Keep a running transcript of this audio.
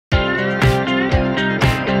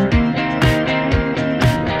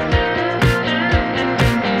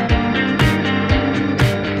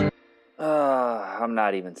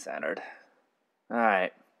not even centered.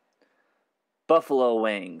 Alright. Buffalo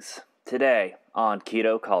wings. Today on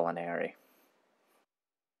Keto Culinary.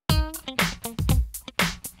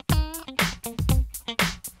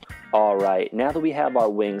 Alright, now that we have our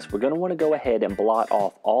wings, we're going to want to go ahead and blot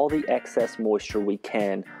off all the excess moisture we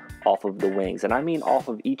can off of the wings. And I mean off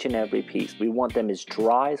of each and every piece. We want them as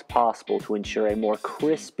dry as possible to ensure a more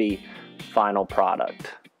crispy final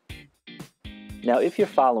product. Now, if you're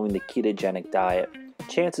following the ketogenic diet,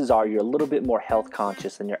 chances are you're a little bit more health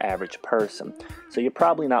conscious than your average person. So you're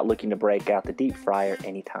probably not looking to break out the deep fryer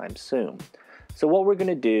anytime soon. So what we're going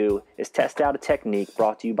to do is test out a technique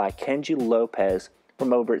brought to you by Kenji Lopez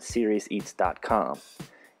from over at SeriousEats.com.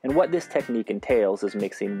 And what this technique entails is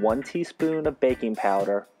mixing 1 teaspoon of baking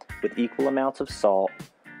powder with equal amounts of salt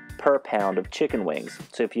per pound of chicken wings.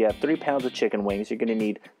 So if you have 3 pounds of chicken wings, you're going to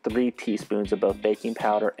need 3 teaspoons of both baking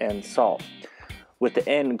powder and salt, with the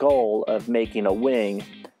end goal of making a wing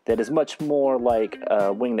that is much more like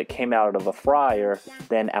a wing that came out of a fryer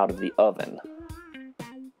than out of the oven.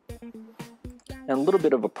 And a little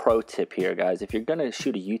bit of a pro tip here, guys. If you're going to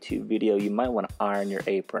shoot a YouTube video, you might want to iron your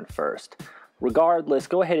apron first. Regardless,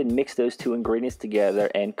 go ahead and mix those 2 ingredients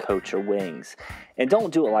together and coat your wings. And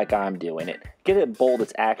don't do it like I'm doing it. Get a bowl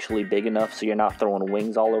that's actually big enough so you're not throwing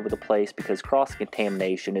wings all over the place, because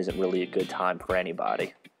cross-contamination isn't really a good time for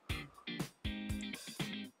anybody.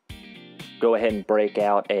 Go ahead and break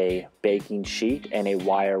out a baking sheet and a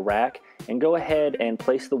wire rack, and go ahead and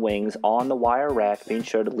place the wings on the wire rack, being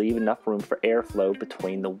sure to leave enough room for airflow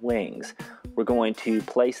between the wings. We're going to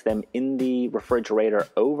place them in the refrigerator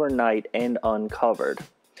overnight and uncovered.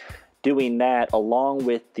 Doing that, along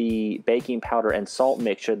with the baking powder and salt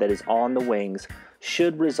mixture that is on the wings,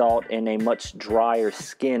 should result in a much drier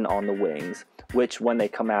skin on the wings, which when they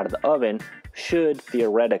come out of the oven should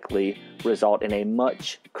theoretically result in a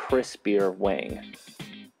much crispier wing.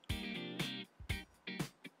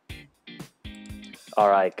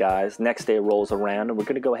 Alright guys, next day rolls around and we're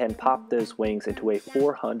going to go ahead and pop those wings into a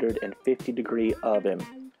 450 degree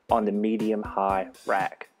oven on the medium-high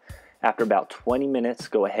rack. After about 20 minutes,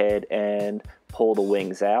 go ahead and pull the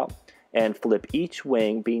wings out and flip each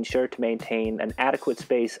wing, being sure to maintain an adequate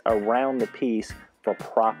space around the piece for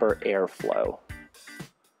proper airflow.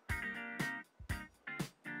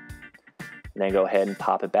 Then go ahead and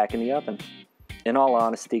pop it back in the oven. In all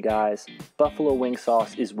honesty, guys, buffalo wing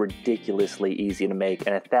sauce is ridiculously easy to make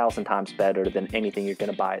and 1,000 times better than anything you're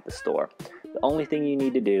going to buy at the store. The only thing you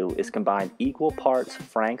need to do is combine equal parts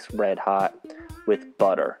Frank's Red Hot with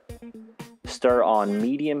butter. Stir on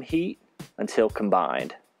medium heat until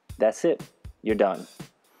combined. That's it. You're done.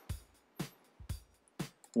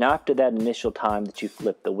 Now, after that initial time that you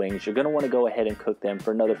flip the wings, you're going to want to go ahead and cook them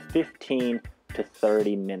for another 15 to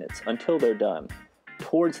 30 minutes until they're done.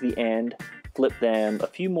 Towards the end, flip them a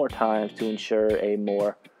few more times to ensure a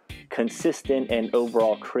more consistent and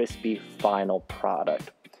overall crispy final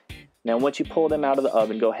product. Now, once you pull them out of the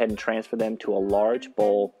oven, go ahead and transfer them to a large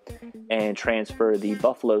bowl and transfer the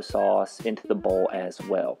buffalo sauce into the bowl as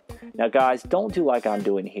well. Now guys, don't do like I'm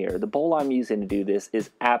doing here. The bowl I'm using to do this is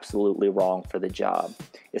absolutely wrong for the job.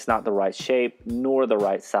 It's not the right shape nor the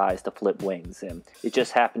right size to flip wings in. It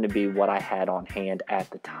just happened to be what I had on hand at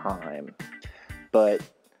the time. But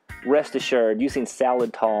rest assured, using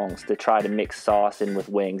salad tongs to try to mix sauce in with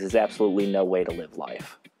wings is absolutely no way to live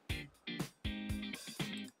life.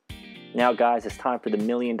 Now guys, it's time for the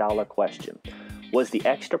million-dollar question. Was the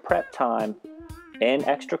extra prep time and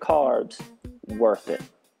extra carbs worth it?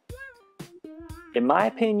 In my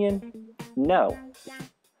opinion, no.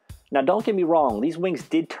 Now don't get me wrong, these wings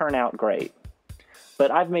did turn out great.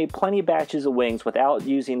 But I've made plenty of batches of wings without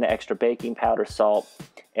using the extra baking powder, salt,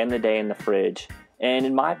 and the day in the fridge. And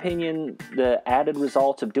in my opinion, the added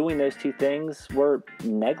results of doing those 2 things were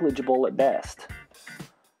negligible at best.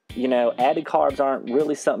 You know, added carbs aren't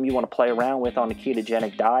really something you want to play around with on a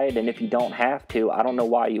ketogenic diet, and if you don't have to, I don't know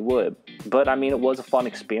why you would. But I mean, it was a fun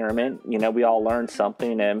experiment. You know, we all learned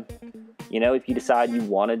something, and you know, if you decide you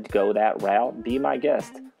wanted to go that route, be my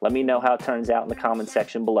guest. Let me know how it turns out in the comment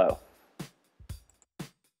section below.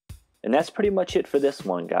 And that's pretty much it for this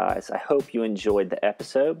one, guys. I hope you enjoyed the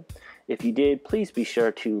episode. If you did, please be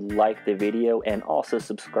sure to like the video and also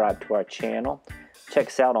subscribe to our channel. Check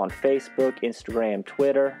us out on Facebook, Instagram,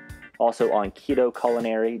 Twitter, also on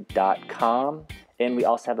ketoculinary.com. And we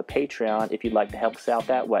also have a Patreon if you'd like to help us out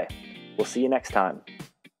that way. We'll see you next time.